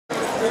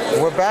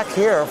We're back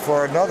here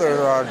for another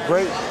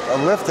great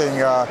lifting.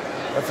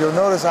 If you'll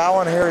notice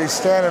Alan here, he's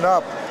standing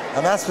up,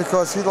 and that's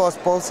because he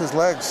lost both his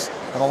legs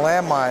in a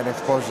landmine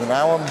explosion.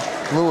 Alan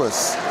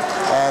Lewis,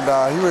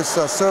 and he was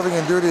serving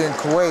in duty in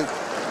Kuwait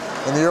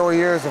in the early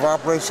years of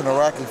Operation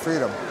Iraqi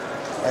Freedom,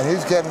 and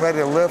he's getting ready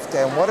to lift.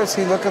 And what is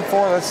he looking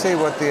for? Let's see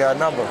what the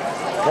number.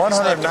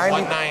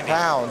 190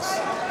 pounds.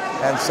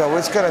 And so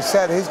it's going to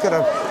set. He's going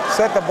to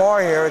set the bar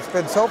here.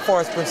 So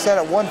far it's been set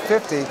at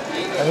 150,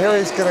 and here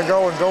he's going to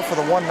go for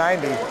the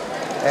 190.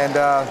 And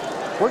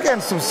we're getting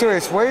some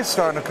serious weights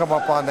starting to come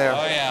up on there.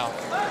 Oh yeah.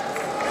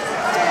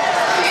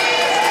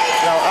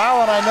 Now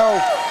Alan, I know,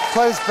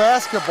 plays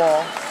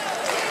basketball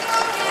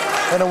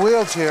in a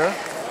wheelchair,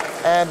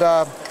 and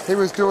he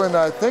was doing,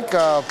 I think,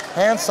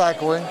 hand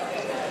cycling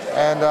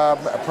and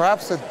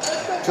perhaps a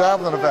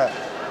javelin event.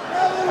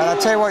 And I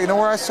tell you what, you know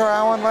where I saw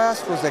Alan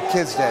last was at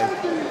Kids Day.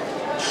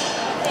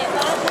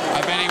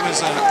 I bet he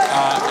was an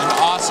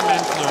awesome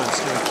influence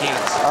to the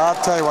kids. I'll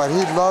tell you what,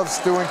 he loves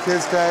doing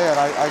Kids Day, and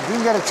I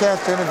didn't get a chance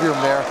to interview him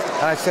there.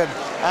 And I said,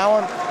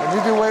 Alan, when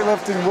you do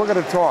weightlifting, we're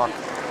going to talk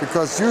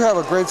because you have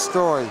a great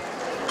story,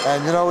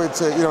 and you know it's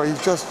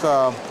he's just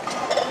a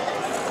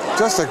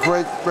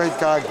great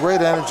guy,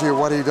 great energy at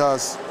what he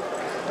does.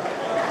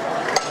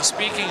 Well,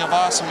 speaking of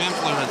awesome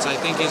influence, I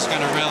think he's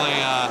going to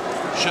really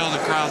show the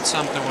crowd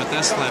something with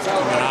this lift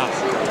coming up.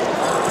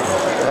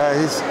 Yeah,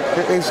 he's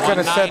going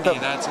to set the.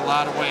 That's a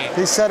lot of weight.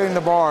 He's setting the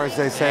bar, as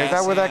they say. Is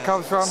that where that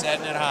comes from?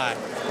 Setting it high.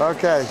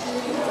 Okay,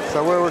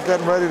 so we're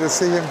getting ready to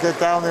see him get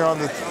down there on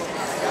the.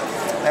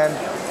 And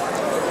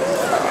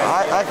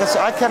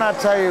I cannot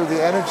tell you the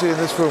energy in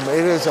this room.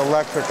 It is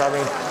electric. I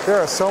mean, there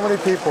are so many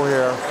people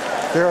here.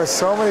 There are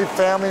so many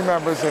family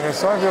members, and there's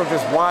so many people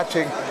just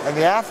watching, and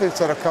the athletes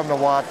that have come to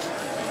watch.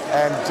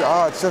 And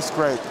oh, it's just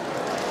great.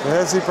 And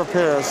as he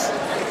prepares.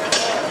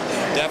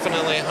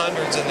 Definitely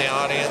hundreds in the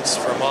audience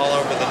from all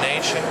over the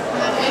nation,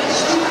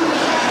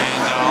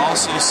 and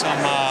also some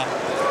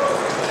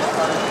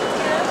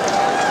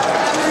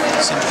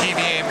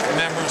PBA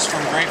members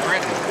from Great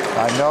Britain.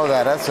 I know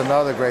that. That's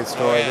another great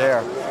story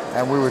there.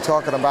 And we were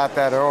talking about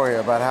that earlier,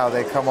 about how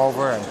they come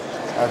over, and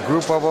a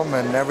group of them,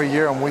 and every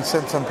year, and we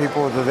send some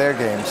people to their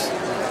games.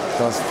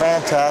 So it's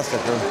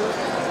fantastic.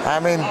 I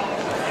mean,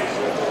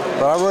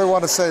 but I really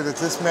want to say that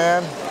this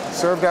man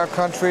served our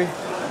country.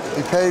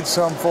 He paid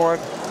some for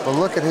it. But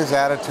look at his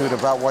attitude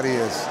about what he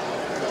is.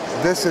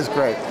 This is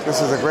great. This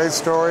is a great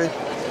story.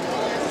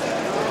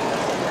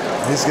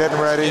 He's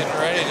getting ready. He's getting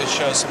ready to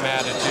show some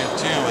attitude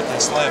too with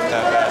this lift,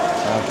 I bet.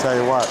 I'll tell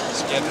you what.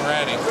 He's getting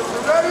ready.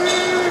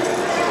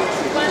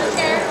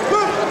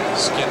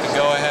 Just get the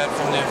go-ahead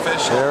from the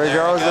official. There he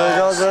goes, there he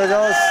goes, there he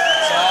goes.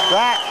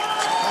 That.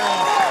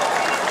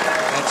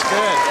 That's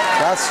good.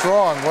 That's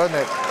strong, wasn't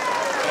it?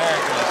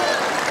 Very good.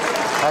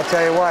 I'll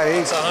tell you what.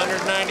 It's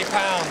 190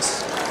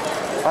 pounds.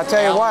 I'll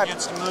tell you what.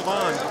 Gets to move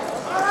on.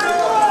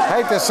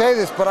 I hate to say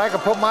this, but I can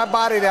put my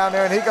body down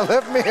there and he can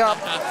lift me up.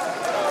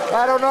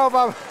 I don't know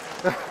about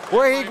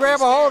where he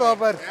grab a hold of,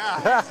 but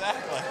yeah,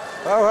 exactly.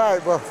 All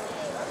right, well,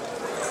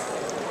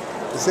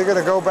 is he going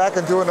to go back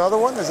and do another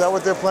one? Is that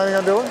what they're planning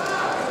on doing?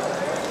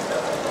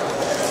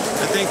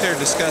 I think they're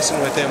discussing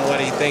with him what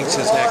he thinks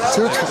his next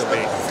lift will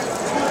be.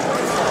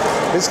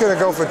 He's going to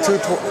go for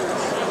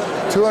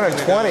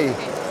 220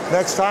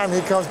 next time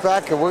he comes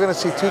back, and we're going to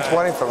see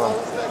 220 from him.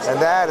 And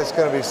that is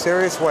going to be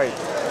serious weight.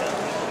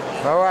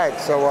 All right,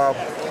 so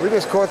we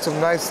just caught some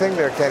nice thing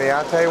there, Kenny.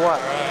 I'll tell you what.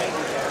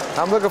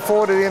 I'm looking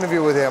forward to the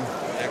interview with him.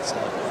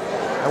 Excellent.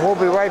 And we'll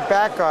be right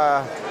back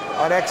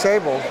on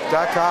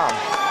xable.com.